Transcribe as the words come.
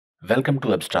Welcome to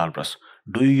WebStarPlus.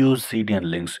 Do you use CDN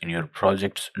links in your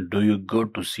projects? Do you go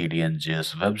to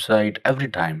CDNJS website every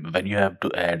time when you have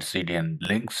to add CDN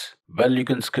links? Well, you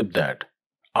can skip that.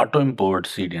 Auto import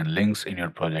CDN links in your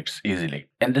projects easily.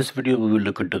 In this video, we will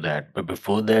look into that. But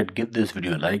before that, give this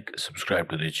video a like, subscribe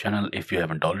to the channel if you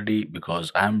haven't already,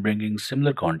 because I am bringing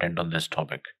similar content on this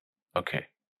topic. Okay.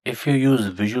 If you use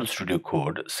Visual Studio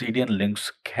Code, CDN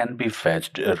links can be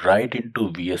fetched right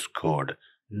into VS Code.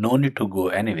 No need to go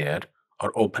anywhere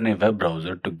or open a web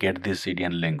browser to get these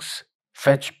CDN links.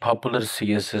 Fetch popular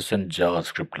CSS and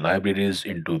JavaScript libraries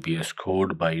into VS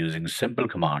Code by using simple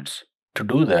commands. To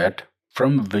do that,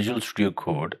 from Visual Studio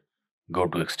Code, go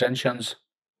to Extensions,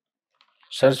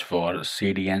 search for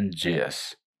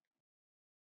CDNJS.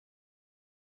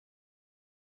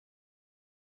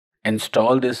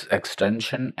 Install this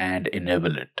extension and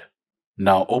enable it.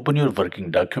 Now open your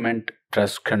working document,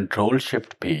 press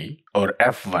CTRL+SHIFT+P or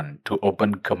F1 to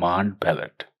open command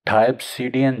palette. Type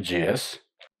CDNJS,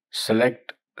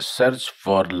 select search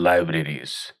for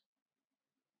libraries.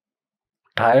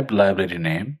 Type library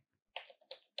name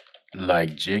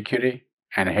like jQuery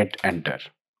and hit enter.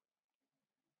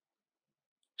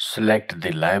 Select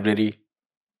the library,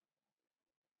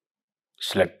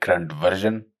 select current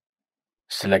version,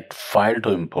 select file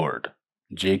to import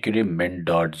jQuery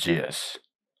min.js.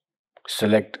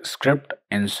 Select script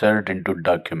insert into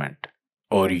document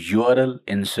or URL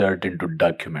insert into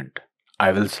document.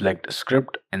 I will select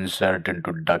script insert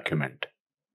into document.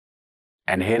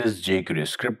 And here is jQuery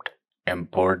script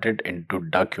imported into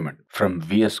document from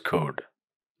VS Code.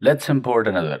 Let's import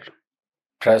another.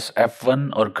 Press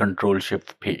F1 or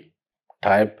CTRL+SHIFT+P.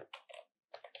 Type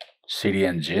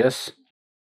CDNJS.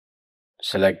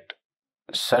 Select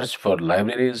search for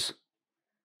libraries.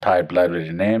 Type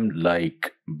library name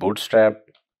like Bootstrap.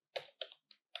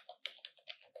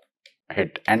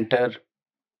 Hit enter.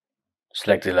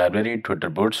 Select the library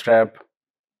Twitter Bootstrap.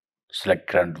 Select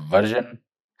current version.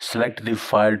 Select the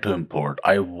file to import.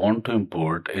 I want to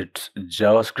import its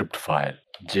JavaScript file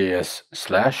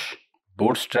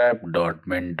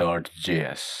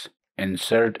js/bootstrap.min.js.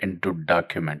 Insert into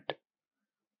document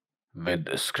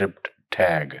with script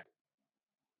tag.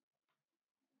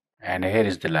 And here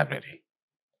is the library.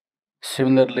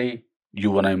 Similarly, you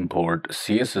want to import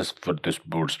CSS for this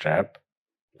bootstrap.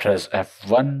 Press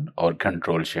F1 or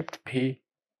CTRL+SHIFT+P.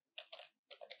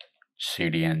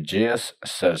 CDNJS,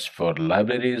 search for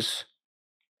libraries,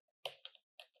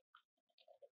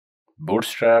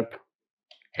 Bootstrap,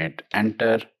 hit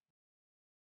enter.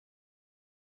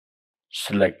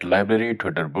 Select library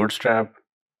Twitter Bootstrap,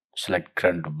 select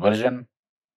current version,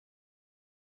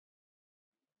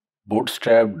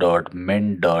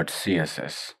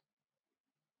 bootstrap.min.css.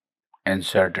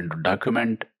 Insert into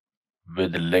document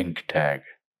with link tag.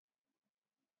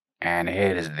 And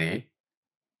here is the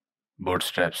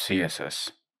Bootstrap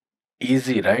CSS.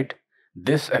 Easy, right?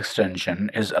 This extension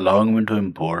is allowing me to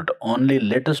import only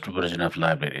latest version of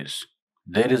libraries.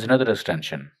 There is another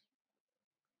extension.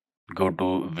 Go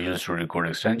to Visual Studio Code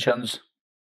extensions,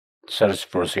 search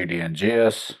for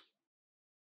CDNJS,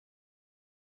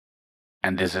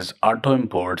 and this is Auto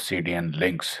Import CDN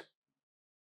Links.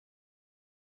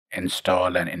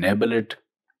 Install and enable it.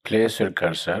 Place your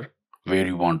cursor where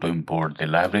you want to import the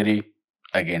library.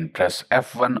 Again, press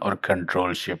F1 or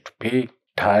CTRL+SHIFT+P.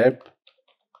 Type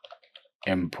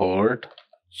import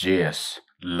JS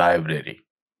library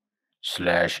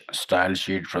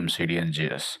 /stylesheet from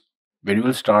CDNJS. When you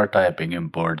will start typing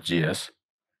import JS,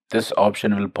 this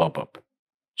option will pop up.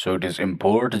 So it is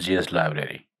import JS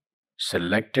library.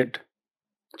 Select it.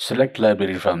 Select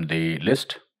library from the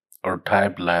list or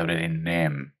type library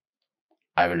name.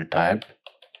 I will type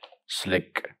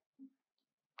Slick.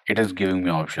 It is giving me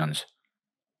options.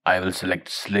 I will select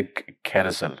Slick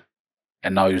Carousel.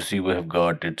 And now you see we have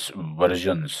got its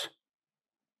versions.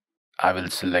 I will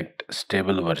select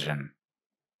stable version.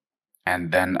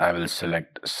 And then I will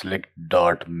select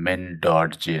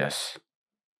slick.min.js.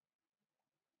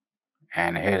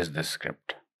 And here is the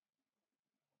script.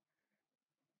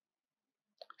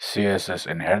 CSS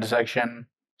in head section,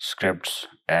 scripts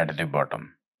at the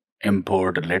bottom.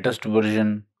 Import latest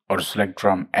version or select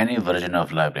from any version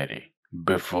of library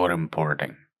before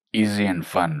importing. Easy and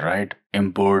fun, right?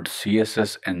 Import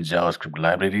CSS and JavaScript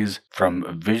libraries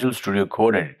from Visual Studio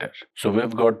Code Editor. So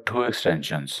we've got two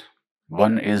extensions.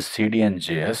 One is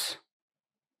CDNJS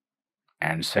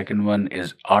and second one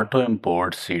is Auto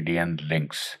Import CDN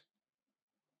Links.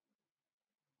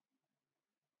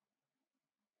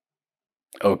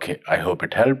 Okay, I hope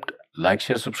it helped. Like,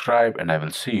 share, subscribe, and I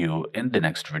will see you in the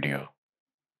next video.